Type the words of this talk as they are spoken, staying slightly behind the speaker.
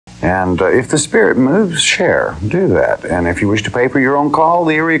And if the Spirit moves, share. Do that. And if you wish to pay for your own call,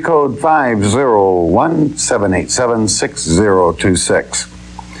 the area code 501-787-6026.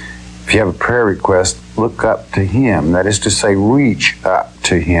 If you have a prayer request, look up to Him. That is to say, reach up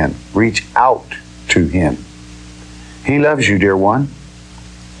to Him. Reach out to Him. He loves you, dear one.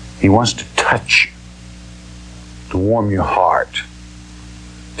 He wants to touch you, to warm your heart,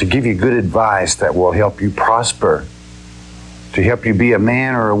 to give you good advice that will help you prosper, to help you be a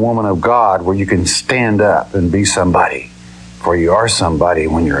man or a woman of God where you can stand up and be somebody. For you are somebody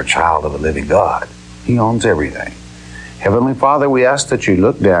when you're a child of a living God. He owns everything. Heavenly Father, we ask that you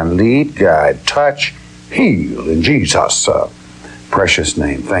look down, lead, guide, touch, heal in Jesus' precious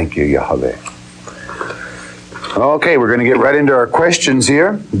name. Thank you, Yahweh. Okay, we're going to get right into our questions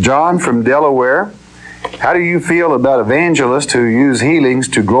here. John from Delaware. How do you feel about evangelists who use healings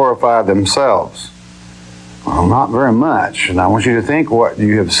to glorify themselves? Well, not very much. And I want you to think what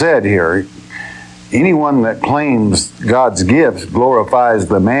you have said here. Anyone that claims God's gifts glorifies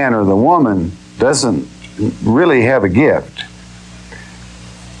the man or the woman doesn't really have a gift.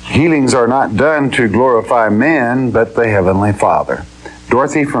 Healings are not done to glorify man, but the Heavenly Father.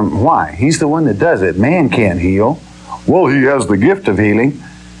 Dorothy from, why? He's the one that does it. Man can't heal. Well, he has the gift of healing.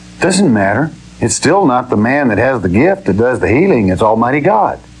 Doesn't matter. It's still not the man that has the gift that does the healing. It's Almighty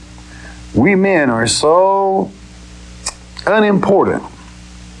God. We men are so unimportant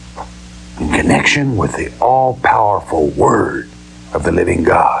in connection with the all-powerful Word of the living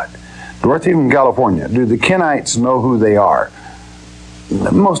God. Dorothy from California, do the Kenites know who they are?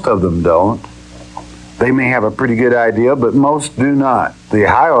 Most of them don't. They may have a pretty good idea, but most do not. The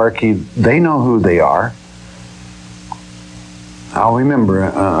hierarchy, they know who they are. I'll remember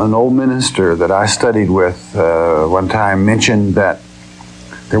an old minister that I studied with one time mentioned that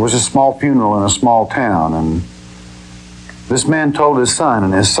there was a small funeral in a small town, and this man told his son,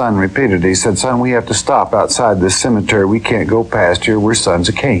 and his son repeated it. He said, "Son, we have to stop outside this cemetery. We can't go past here. We're sons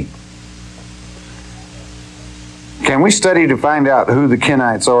of Cain." Can we study to find out who the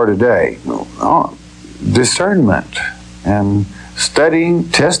Kenites are today? Oh, discernment and studying,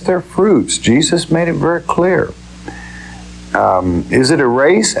 test their fruits. Jesus made it very clear. Is it a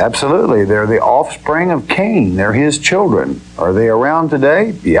race? Absolutely. They're the offspring of Cain. They're his children. Are they around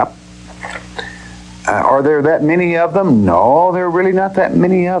today? Yep. Are there that many of them? No, there are really not that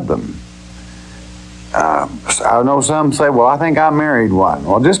many of them. I know some say, well, I think I married one.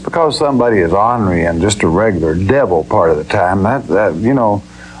 Well, just because somebody is ornery and just a regular devil part of the time, that you know,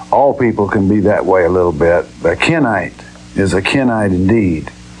 all people can be that way a little bit. A Kenite is a Kenite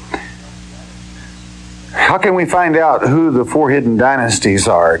indeed. How can we find out who the four hidden dynasties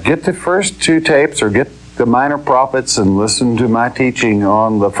are? Get the first two tapes or get the Minor Prophets and listen to my teaching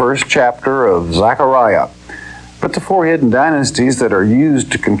on the first chapter of Zechariah. But the four hidden dynasties that are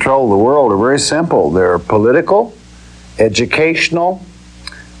used to control the world are very simple. They're political, educational,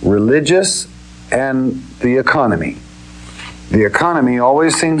 religious, and the economy. The economy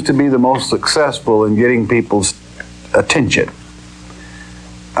always seems to be the most successful in getting people's attention.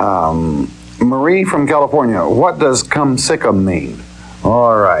 Marie from California, what does come sickum mean?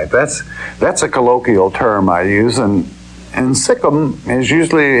 All right, that's a colloquial term I use, and sickum is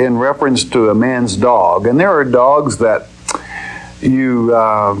usually in reference to a man's dog. And there are dogs that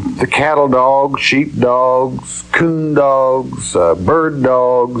the cattle dogs, sheep dogs, coon dogs, bird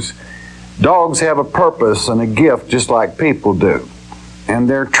dogs. Dogs have a purpose and a gift just like people do. And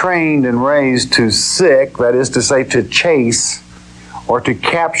they're trained and raised to sick, that is to say to chase or to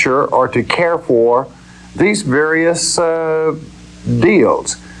capture or to care for these various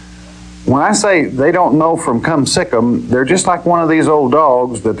deals. When I say they don't know from come sick 'em, they're just like one of these old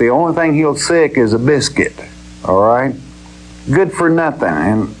dogs that the only thing he'll sick is a biscuit, all right? Good for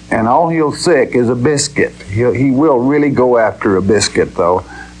nothing, and all he'll sick is a biscuit. He will really go after a biscuit, though,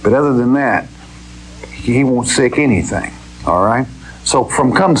 but other than that, he won't sick anything, all right? So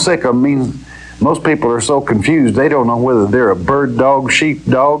from come sick 'em means most people are so confused, they don't know whether they're a bird dog, sheep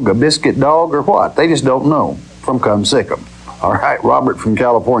dog, a biscuit dog, or what. They just don't know from come sick 'em. All right, Robert from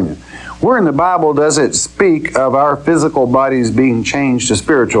California. Where in the Bible does it speak of our physical bodies being changed to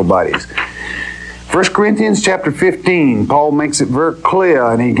spiritual bodies? 1 Corinthians chapter 15, Paul makes it very clear,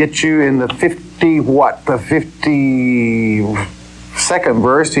 and he gets you in the 52nd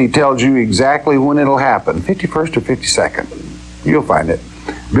verse. He tells you exactly when it'll happen. 51st or 52nd. You'll find it.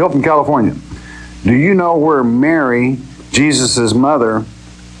 Bill from California. Do you know where Mary, Jesus' mother,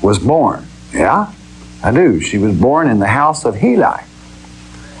 was born? Yeah, I do. She was born in the house of Heli.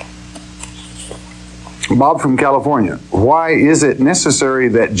 Bob from California. Why is it necessary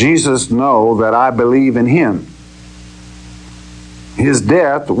that Jesus know that I believe in him? His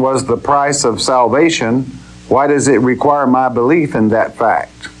death was the price of salvation. Why does it require my belief in that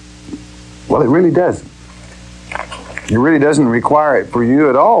fact? Well, it really doesn't. It really doesn't require it for you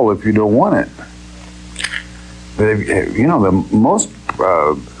at all if you don't want it. But the most,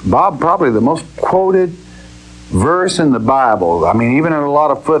 Bob, probably the most quoted verse in the Bible. I mean, even in a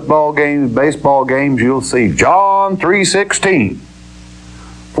lot of football games, baseball games, you'll see John 3:16.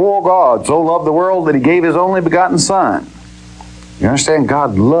 For God so loved the world that He gave His only begotten Son. You understand?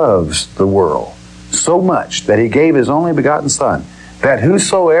 God loves the world so much that He gave His only begotten Son, that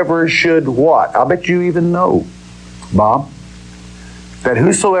whosoever should what? I bet you even know, Bob. That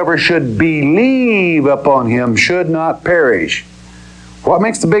whosoever should believe upon Him should not perish. What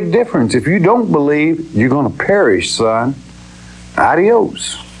makes the big difference? If you don't believe, you're going to perish, son.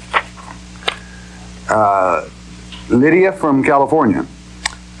 Adios. Lydia from California.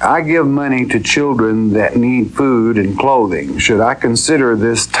 I give money to children that need food and clothing. Should I consider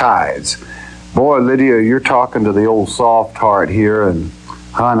this tithes? Boy, Lydia, you're talking to the old soft heart here, and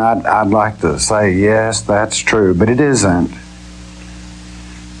hon, I'd like to say yes, that's true, but it isn't.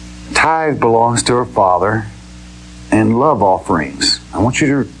 Tithe belongs to our Father, and love offerings. I want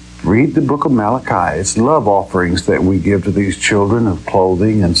you to read the book of Malachi. It's love offerings that we give to these children of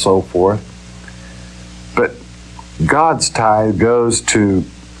clothing and so forth. But God's tithe goes to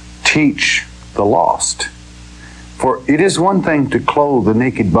teach the lost. For it is one thing to clothe the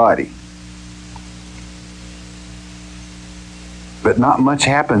naked body, but not much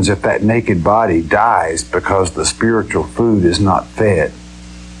happens if that naked body dies because the spiritual food is not fed.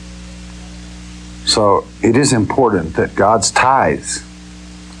 So it is important that God's tithes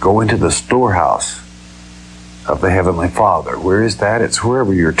go into the storehouse of the Heavenly Father. Where is that? It's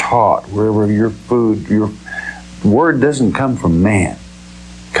wherever you're taught, wherever your food, your word doesn't come from man.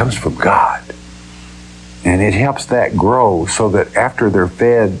 It comes from God. And it helps that grow so that after they're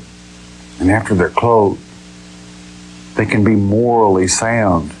fed and after they're clothed, they can be morally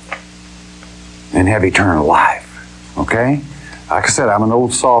sound and have eternal life. Okay? Like I said, I'm an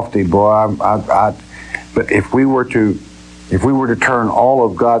old softy, boy. But if we were to turn all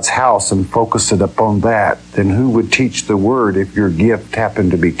of God's house and focus it upon that, then who would teach the Word if your gift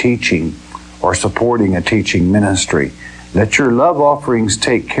happened to be teaching or supporting a teaching ministry? Let your love offerings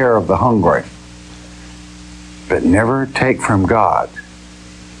take care of the hungry, but never take from God.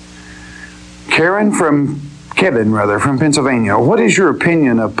 Kevin from Pennsylvania. What is your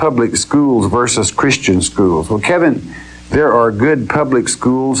opinion of public schools versus Christian schools? Well, Kevin, there are good public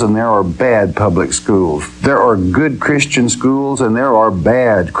schools and there are bad public schools. There are good Christian schools and there are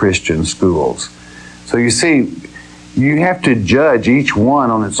bad Christian schools. So you see, you have to judge each one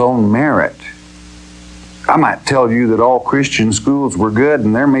on its own merit. I might tell you that all Christian schools were good,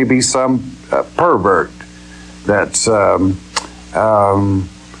 and there may be some pervert that's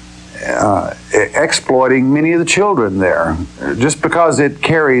exploiting many of the children there. Just because it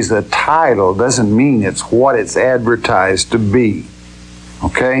carries a title doesn't mean it's what it's advertised to be.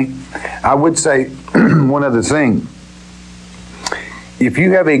 Okay? I would say one other thing. If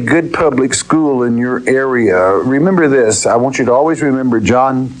you have a good public school in your area, remember this. I want you to always remember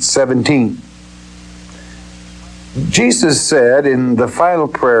John 17. Jesus said in the final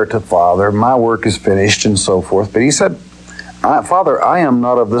prayer to Father, my work is finished and so forth, but He said, Father, I am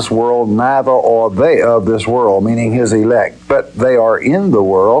not of this world, neither are they of this world, meaning His elect, but they are in the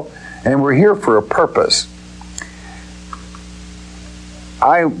world, and we're here for a purpose.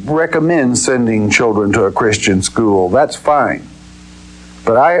 I recommend sending children to a Christian school. That's fine.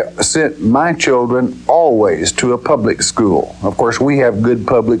 But I sent my children always to a public school. Of course, we have good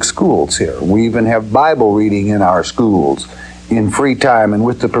public schools here. We even have Bible reading in our schools in free time and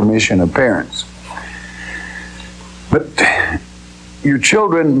with the permission of parents. But your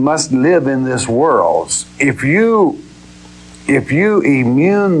children must live in this world. If you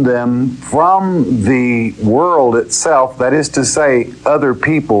immune them from the world itself, that is to say, other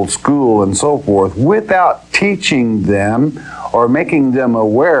people, school, and so forth, without teaching them or making them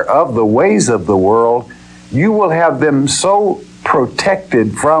aware of the ways of the world, you will have them so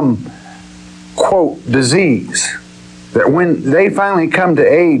protected from, quote, disease, that when they finally come to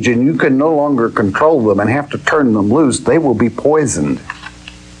age and you can no longer control them and have to turn them loose, they will be poisoned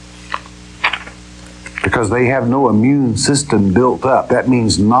because they have no immune system built up. That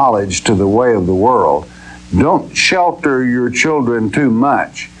means knowledge to the way of the world. Don't shelter your children too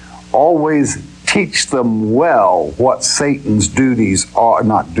much. Always teach them well what Satan's duties are,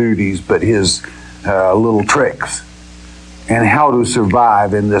 not duties, but his little tricks, and how to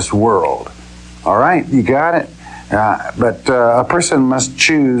survive in this world. All right, you got it? But a person must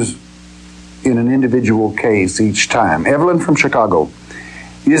choose in an individual case each time. Evelyn from Chicago.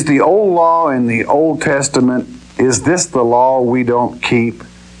 Is the old law in the Old Testament, is this the law we don't keep?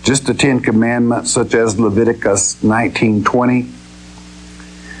 Just the 10 Commandments, such as Leviticus 19:20?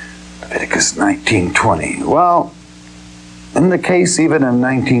 Leviticus 19:20. Well, in the case even in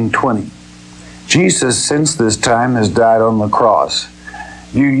 19:20, Jesus, since this time, has died on the cross.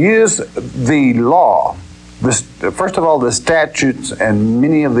 You use the law. First of all, the statutes and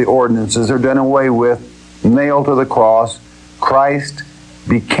many of the ordinances are done away with, nailed to the cross. Christ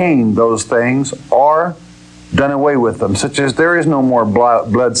became those things or done away with them, such as there is no more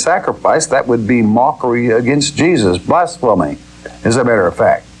blood sacrifice. That would be mockery against Jesus, blasphemy, as a matter of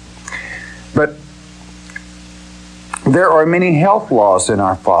fact. But there are many health laws in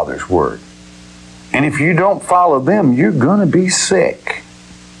our Father's Word. And if you don't follow them, you're going to be sick.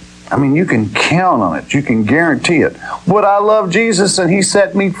 I mean, you can count on it. You can guarantee it. But I love Jesus and He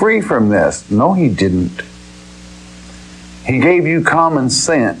set me free from this. No, He didn't. He gave you common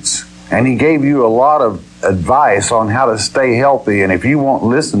sense, and He gave you a lot of advice on how to stay healthy. And if you won't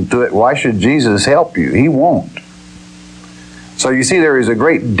listen to it, why should Jesus help you? He won't. So you see, there is a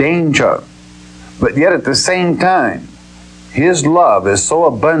great danger. But yet at the same time, His love is so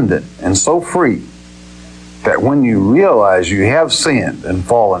abundant and so free that when you realize you have sinned and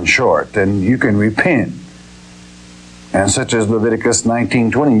fallen short, then you can repent. And such as Leviticus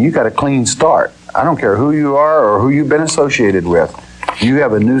 19:20, you got a clean start. I don't care who you are or who you've been associated with. You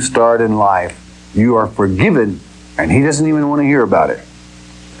have a new start in life. You are forgiven, and He doesn't even want to hear about it.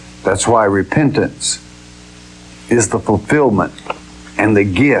 That's why repentance is the fulfillment and the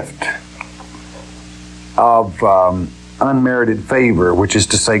gift of unmerited favor, which is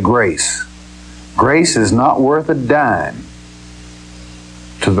to say grace. Grace is not worth a dime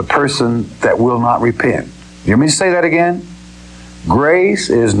to the person that will not repent. You hear me say that again? Grace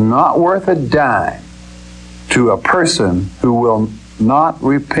is not worth a dime to a person who will not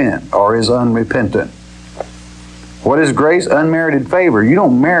repent or is unrepentant. What is grace? Unmerited favor. You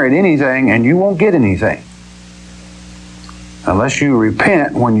don't merit anything and you won't get anything unless you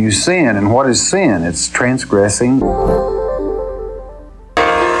repent when you sin. And what is sin? It's transgressing.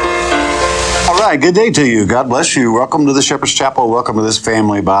 All right, good day to you. God bless you. Welcome to the Shepherd's Chapel. Welcome to this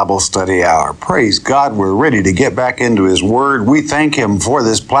family Bible study hour. Praise God, we're ready to get back into His Word. We thank Him for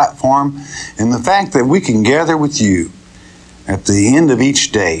this platform and the fact that we can gather with you at the end of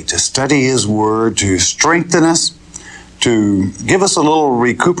each day to study His Word, to strengthen us, to give us a little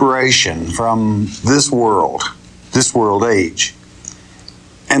recuperation from this world age.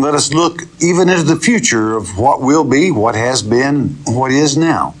 And let us look even into the future of what will be, what has been, what is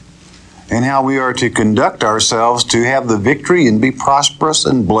now, and how we are to conduct ourselves to have the victory and be prosperous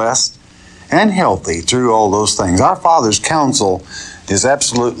and blessed and healthy through all those things. Our Father's counsel is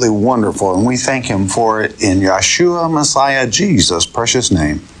absolutely wonderful, and we thank Him for it in Yeshua Messiah Jesus' precious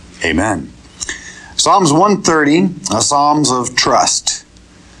name. Amen. Psalms 130, Psalms of trust.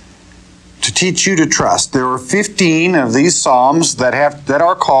 To teach you to trust. There are 15 of these Psalms that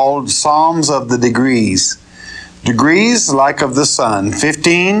are called Psalms of the degrees. Degrees like of the sun.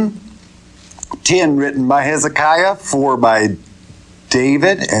 15, 10 written by Hezekiah, 4 by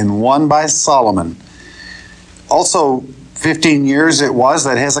David, and 1 by Solomon. Also, 15 years it was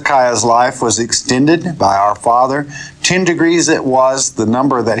that Hezekiah's life was extended by our Father. 10 degrees it was, the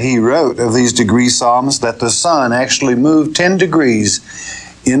number that he wrote of these degree Psalms, that the sun actually moved 10 degrees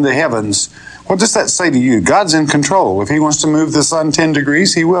in the heavens. What does that say to you? God's in control. If He wants to move the sun 10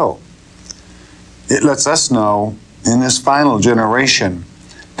 degrees, He will. It lets us know in this final generation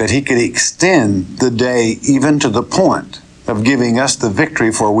that He could extend the day even to the point of giving us the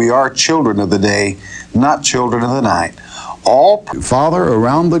victory, for we are children of the day, not children of the night. All Father,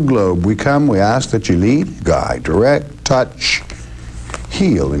 around the globe, we come, we ask that You lead, guide, direct, touch,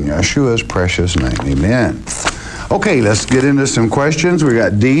 heal in Yeshua's precious name. Amen. Okay, let's get into some questions. We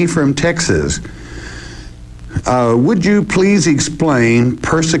got D from Texas. Would you please explain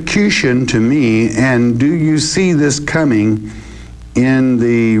persecution to me, and do you see this coming in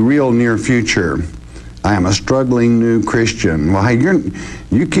the real near future? I am a struggling new Christian. Well, hey,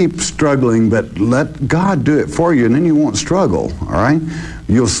 you keep struggling, but let God do it for you, and then you won't struggle, all right?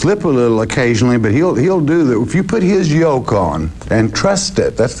 You'll slip a little occasionally, but He'll do that. If you put His yoke on and trust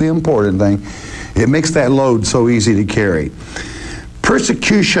it, that's the important thing. It makes that load so easy to carry.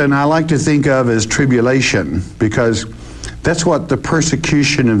 Persecution, I like to think of as tribulation, because that's what the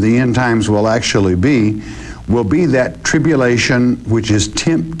persecution of the end times will actually be. Will be that tribulation, which is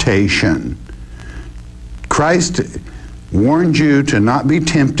temptation. Christ warned you to not be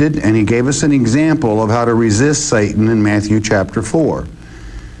tempted, and He gave us an example of how to resist Satan in Matthew chapter 4.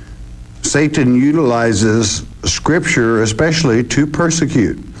 Satan utilizes Scripture especially to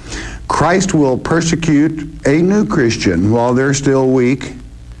persecute. Christ will persecute a new Christian while they're still weak.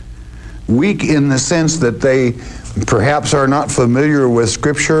 Weak in the sense that they perhaps are not familiar with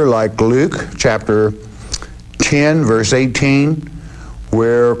Scripture, like Luke chapter 10, verse 18,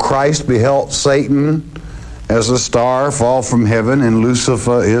 where Christ beheld Satan as a star fall from heaven, and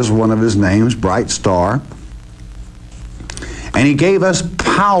Lucifer is one of his names, bright star. And he gave us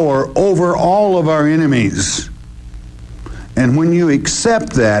power over all of our enemies. And when you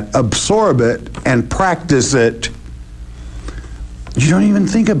accept that, absorb it, and practice it, you don't even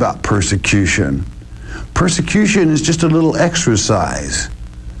think about persecution. Persecution is just a little exercise.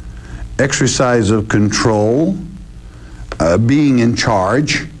 Exercise of control, being in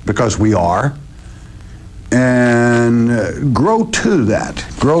charge, because we are. And grow to that.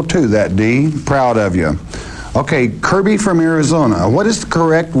 Grow to that, Dee. Proud of you. Okay, Kirby from Arizona. What is the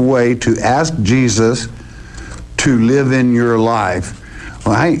correct way to ask Jesus to live in your life?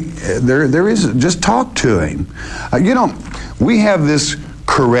 Well, there is, just talk to him. We have this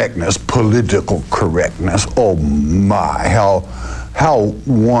correctness, political correctness. Oh my, how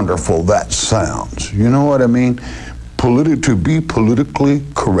wonderful that sounds. You know what I mean? To be politically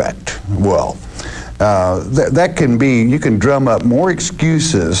correct. Well, that can be, you can drum up more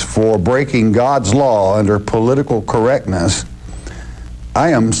excuses for breaking God's law under political correctness. I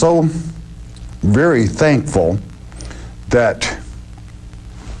am so very thankful that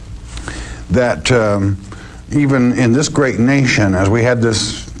even in this great nation, as we had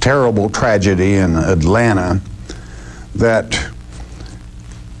this terrible tragedy in Atlanta, that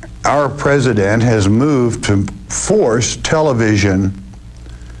our president has moved to force television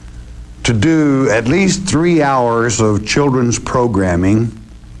to do at least 3 hours of children's programming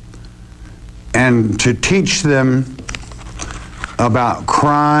and to teach them about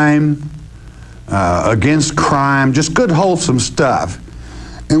crime, against crime, just good wholesome stuff.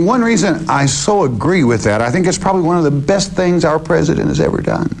 And one reason I so agree with that, I think it's probably one of the best things our president has ever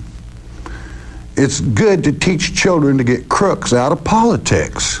done. It's good to teach children to get crooks out of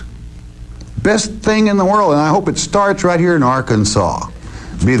politics. Best thing in the world, and I hope it starts right here in Arkansas.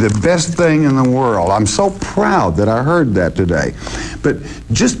 Be the best thing in the world. I'm so proud that I heard that today. But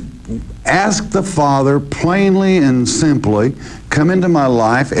just ask the Father plainly and simply, come into my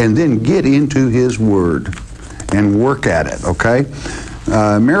life, and then get into His Word and work at it, okay?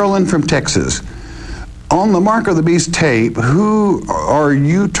 Marilyn from Texas. On the Mark of the Beast tape, who are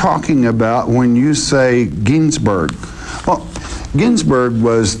you talking about when you say Ginsburg? Well, Ginsburg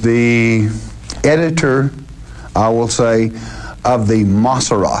was the editor, I will say, of the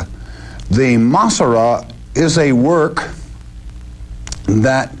Masorah. The Masorah is a work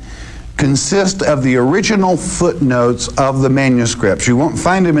that consists of the original footnotes of the manuscripts. You won't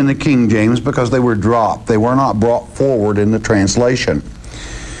find them in the King James because they were dropped. They were not brought forward in the translation.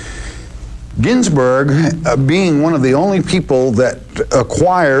 Ginsburg, being one of the only people that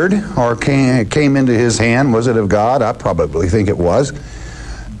acquired or came into his hand, was it of God? I probably think it was.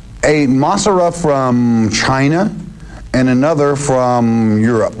 A Masorah from China and another from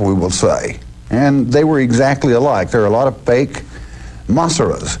Europe, we will say. And they were exactly alike. There are a lot of fake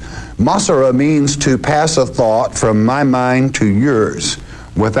Masorahs. Masorah means to pass a thought from my mind to yours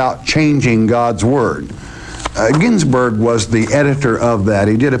without changing God's Word. Ginsburg was the editor of that.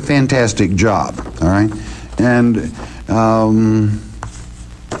 He did a fantastic job, all right? And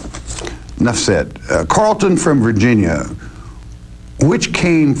enough said. Carlton from Virginia. Which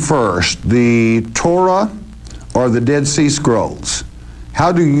came first, the Torah or the Dead Sea Scrolls?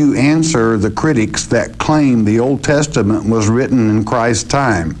 How do you answer the critics that claim the Old Testament was written in Christ's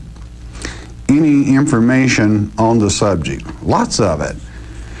time? Any information on the subject? Lots of it.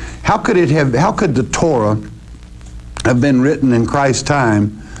 How could the Torah have been written in Christ's time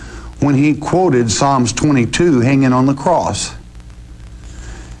when he quoted Psalms 22 hanging on the cross?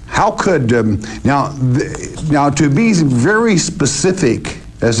 How could, now to be very specific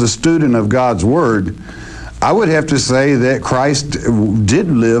as a student of God's Word, I would have to say that Christ did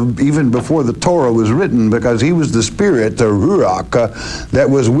live even before the Torah was written, because he was the Spirit, the Ruach, that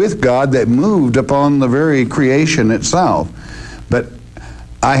was with God, that moved upon the very creation itself. But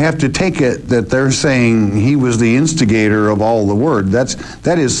I have to take it that they're saying he was the instigator of all the Word.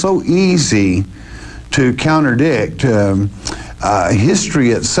 That is so easy to contradict. History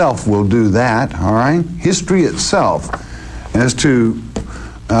itself will do that, all right? History itself, as to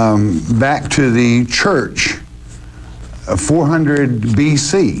back to the church, 400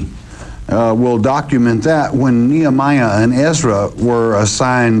 BC, will document that when Nehemiah and Ezra were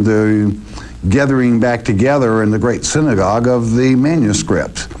assigned the gathering back together in the great synagogue of the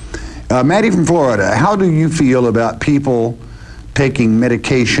manuscripts. Maddie from Florida, how do you feel about people taking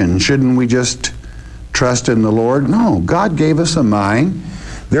medication? Shouldn't we just trust in the Lord? No, God gave us a mind.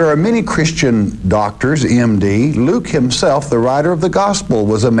 There are many Christian doctors, MD. Luke himself, the writer of the gospel,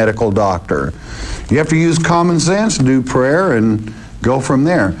 was a medical doctor. You have to use common sense, do prayer, and go from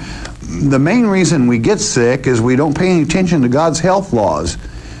there. The main reason we get sick is we don't pay any attention to God's health laws.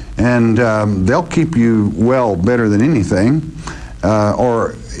 And they'll keep you well better than anything.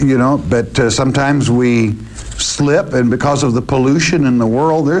 But sometimes we slip, and because of the pollution in the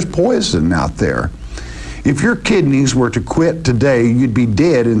world, there's poison out there. If your kidneys were to quit today, you'd be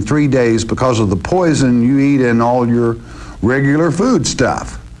dead in 3 days because of the poison you eat in all your regular food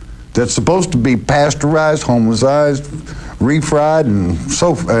stuff that's supposed to be pasteurized, homogenized, refried, and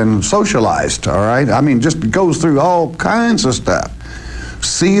socialized, all right? I mean, just goes through all kinds of stuff.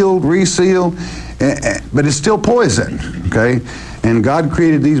 Sealed, resealed, but it's still poison, okay? And God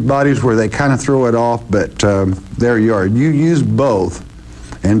created these bodies where they kind of throw it off, but there you are. You use both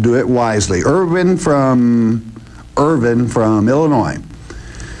and do it wisely. Irvin from Illinois.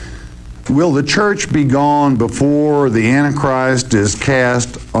 Will the church be gone before the Antichrist is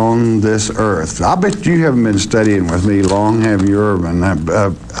cast on this earth? I bet you haven't been studying with me long, have you, Irvin?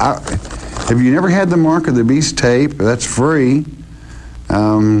 Have you never had the Mark of the Beast tape? That's free.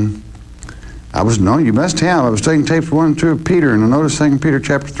 You must have. I was taking tapes 1 and 2 of Peter, and I noticed 2 Peter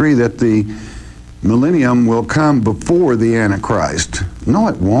chapter 3 that the millennium will come before the Antichrist. No,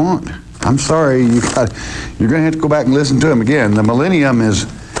 it won't. I'm sorry, you're going to have to go back and listen to him again. The millennium is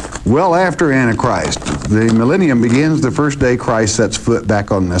well after Antichrist. The millennium begins the first day Christ sets foot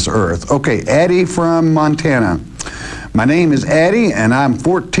back on this earth. Okay, Addie from Montana. My name is Addie, and I'm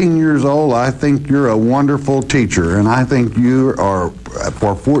 14 years old. I think you're a wonderful teacher, and I think you are,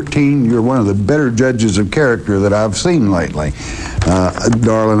 for 14, you're one of the better judges of character that I've seen lately.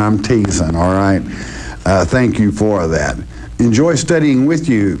 Darling, I'm teasing, all right? Thank you for that. Enjoy studying with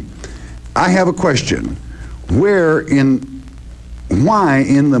you. I have a question. Why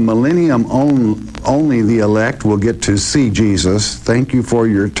in the millennium only the elect will get to see Jesus? Thank you for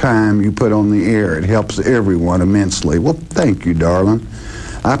your time you put on the air. It helps everyone immensely. Well, thank you, darling.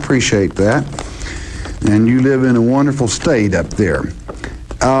 I appreciate that. And you live in a wonderful state up there.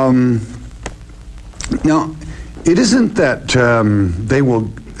 Now, it isn't that they will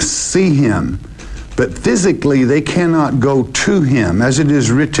see him, but physically they cannot go to him, as it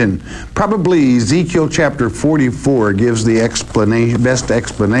is written. Probably Ezekiel chapter 44 gives the best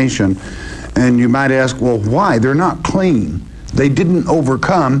explanation. And you might ask, well, why? They're not clean. They didn't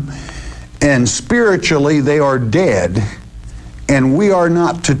overcome, and spiritually they are dead, and we are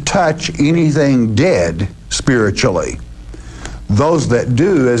not to touch anything dead spiritually. Those that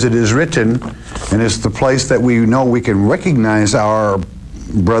do, as it is written, and it's the place that we know we can recognize our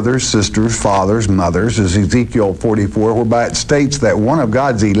brothers, sisters, fathers, mothers, is Ezekiel 44, whereby it states that one of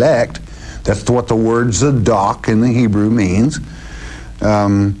God's elect, that's what the word Zadok in the Hebrew means,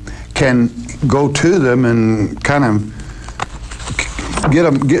 can go to them and kind of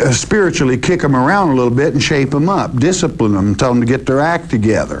spiritually kick them around a little bit and shape them up, discipline them, tell them to get their act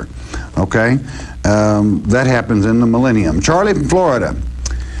together. Okay? That happens in the millennium. Charlie from Florida.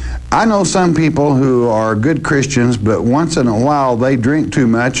 I know some people who are good Christians, but once in a while they drink too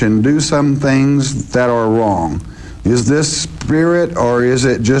much and do some things that are wrong. Is this spirit, or is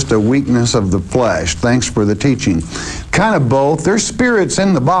it just a weakness of the flesh? Thanks for the teaching. Kind of both. There's spirits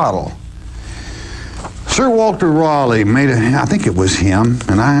in the bottle. Sir Walter Raleigh I think it was him,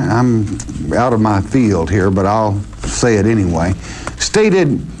 and I'm out of my field here, but I'll say it anyway,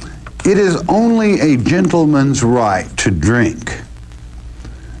 stated, "It is only a gentleman's right to drink."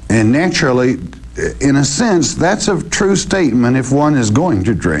 And naturally, in a sense, that's a true statement if one is going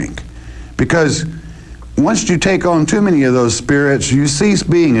to drink. Because once you take on too many of those spirits, you cease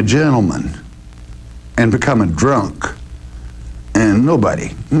being a gentleman and become a drunk. And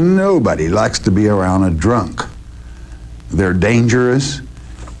nobody likes to be around a drunk. They're dangerous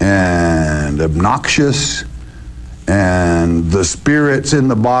and obnoxious, and the spirits in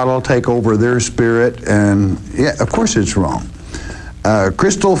the bottle take over their spirit, and yeah, of course it's wrong.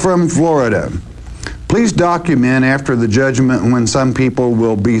 Crystal from Florida. Please document after the judgment when some people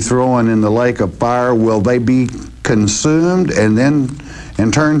will be thrown in the lake of fire. Will they be consumed and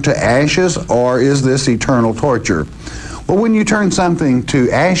turned to ashes, or is this eternal torture? Well, when you turn something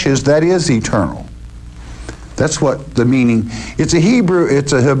to ashes, that is eternal. That's what the meaning. It's a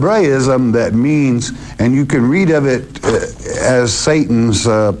Hebraism that means, and you can read of it as Satan's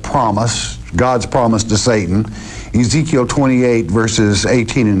promise, God's promise to Satan, Ezekiel 28 verses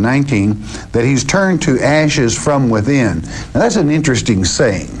 18 and 19, that he's turned to ashes from within. Now that's an interesting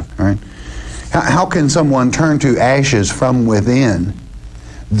saying, All right? How can someone turn to ashes from within?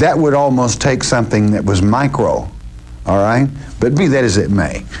 That would almost take something that was micro, all right? But be that as it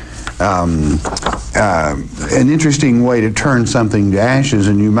may. An interesting way to turn something to ashes,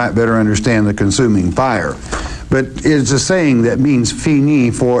 and you might better understand the consuming fire. But it's a saying that means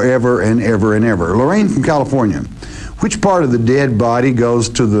fini, forever and ever and ever. Lorraine from California, which part of the dead body goes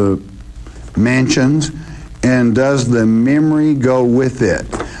to the mansions, and does the memory go with it?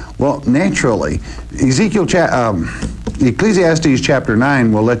 Well, naturally, Ecclesiastes chapter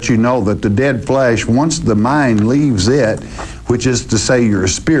 9 will let you know that the dead flesh, once the mind leaves it, which is to say your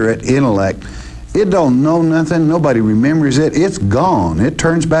spirit, intellect, it don't know nothing, nobody remembers it, it's gone. It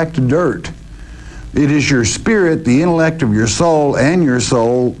turns back to dirt. It is your spirit, the intellect of your soul, and your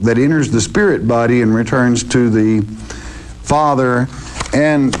soul that enters the spirit body and returns to the Father.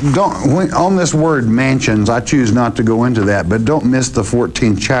 And on this word mansions, I choose not to go into that, but don't miss the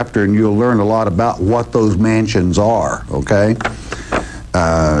 14th chapter and you'll learn a lot about what those mansions are, okay?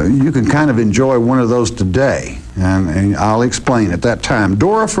 You can kind of enjoy one of those today, and I'll explain at that time.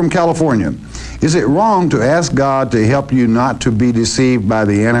 Dora from California, is it wrong to ask God to help you not to be deceived by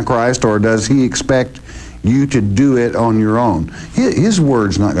the Antichrist, or does he expect you to do it on your own? His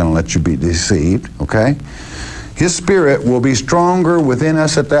word's not going to let you be deceived, okay? His Spirit will be stronger within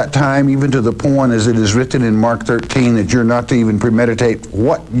us at that time, even to the point, as it is written in Mark 13, that you're not to even premeditate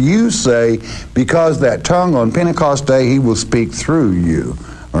what you say, because that tongue on Pentecost Day, he will speak through you,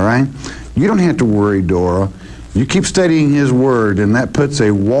 all right? You don't have to worry, Dora. You keep studying his word, and that puts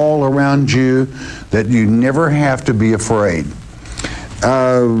a wall around you that you never have to be afraid.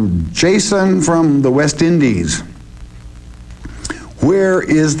 Jason from the West Indies. Where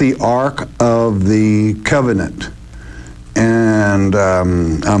is the Ark of the Covenant? And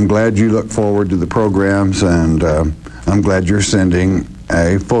I'm glad you look forward to the programs, and I'm glad you're sending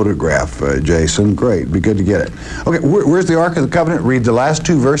a photograph, Jason. Great, be good to get it. Okay, where's the Ark of the Covenant? Read the last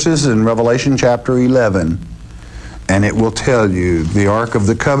two verses in Revelation chapter 11, and it will tell you the Ark of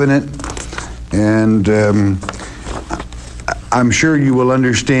the Covenant. And I'm sure you will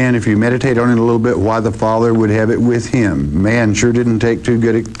understand, if you meditate on it a little bit, why the Father would have it with him. Man sure didn't take too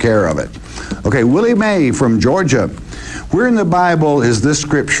good care of it. Okay, Willie Mae from Georgia. Where in the Bible is this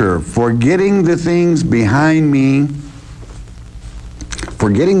scripture? Forgetting the things behind me,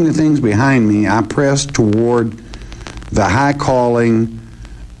 I press toward the high calling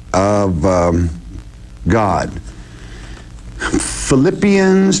of God.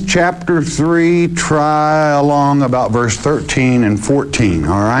 Philippians chapter 3, try along about verse 13 and 14,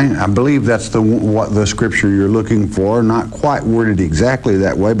 all right? I believe that's what the scripture you're looking for. Not quite worded exactly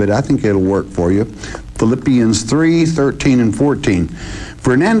that way, but I think it'll work for you. Philippians 3, 13 and 14.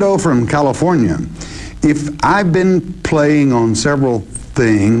 Fernando from California. If I've been praying on several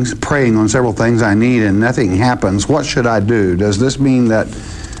things I need and nothing happens, what should I do? Does this mean that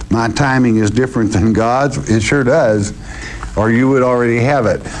my timing is different than God's? It sure does. Or you would already have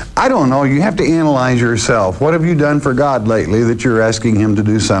it. I don't know. You have to analyze yourself. What have you done for God lately that you're asking him to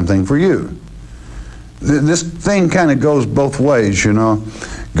do something for you? This thing kind of goes both ways, you know.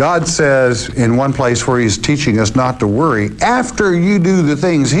 God says in one place where he's teaching us not to worry, after you do the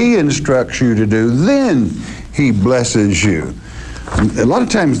things he instructs you to do, then he blesses you. A lot of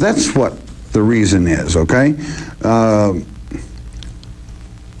times that's what the reason is, okay?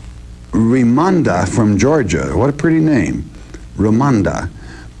 Ramonda from Georgia. What a pretty name. Ramonda.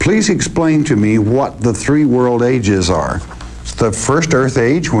 Please explain to me what the three world ages are. It's the first earth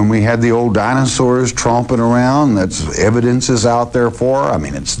age, when we had the old dinosaurs tromping around. That's evidence is out there for. I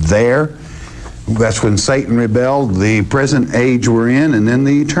mean, it's there. That's when Satan rebelled. The present age we're in, and then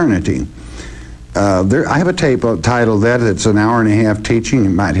the eternity. I have a tape titled that. It's an hour and a half teaching. It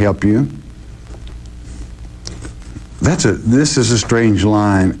might help you. This is a strange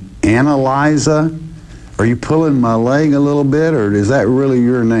line. Annalisa, are you pulling my leg a little bit, or is that really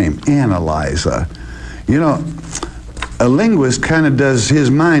your name? Annalisa. You know, a linguist kind of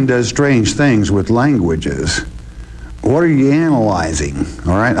his mind does strange things with languages. What are you analyzing?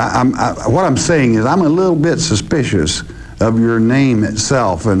 All right, what I'm saying is I'm a little bit suspicious of your name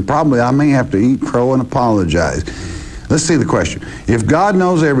itself, and probably I may have to eat crow and apologize. Let's see the question. If God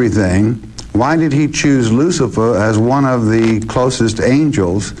knows everything, why did he choose Lucifer as one of the closest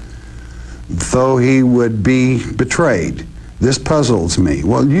angels, though he would be betrayed? This puzzles me.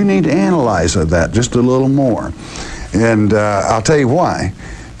 Well, you need to analyze that just a little more. And I'll tell you why.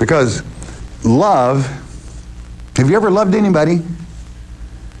 Because love, have you ever loved anybody?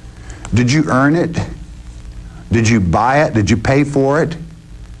 Did you earn it? Did you buy it? Did you pay for it?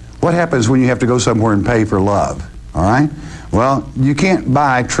 What happens when you have to go somewhere and pay for love? all right? Well, you can't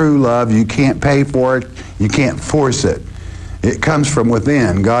buy true love. You can't pay for it. You can't force it. It comes from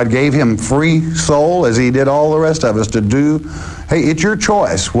within. God gave him free soul, as he did all the rest of us, to do. Hey, it's your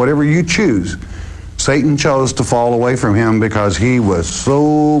choice, whatever you choose. Satan chose to fall away from him because he was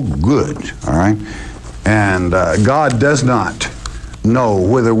so good, all right? And God does not know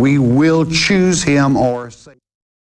whether we will choose him or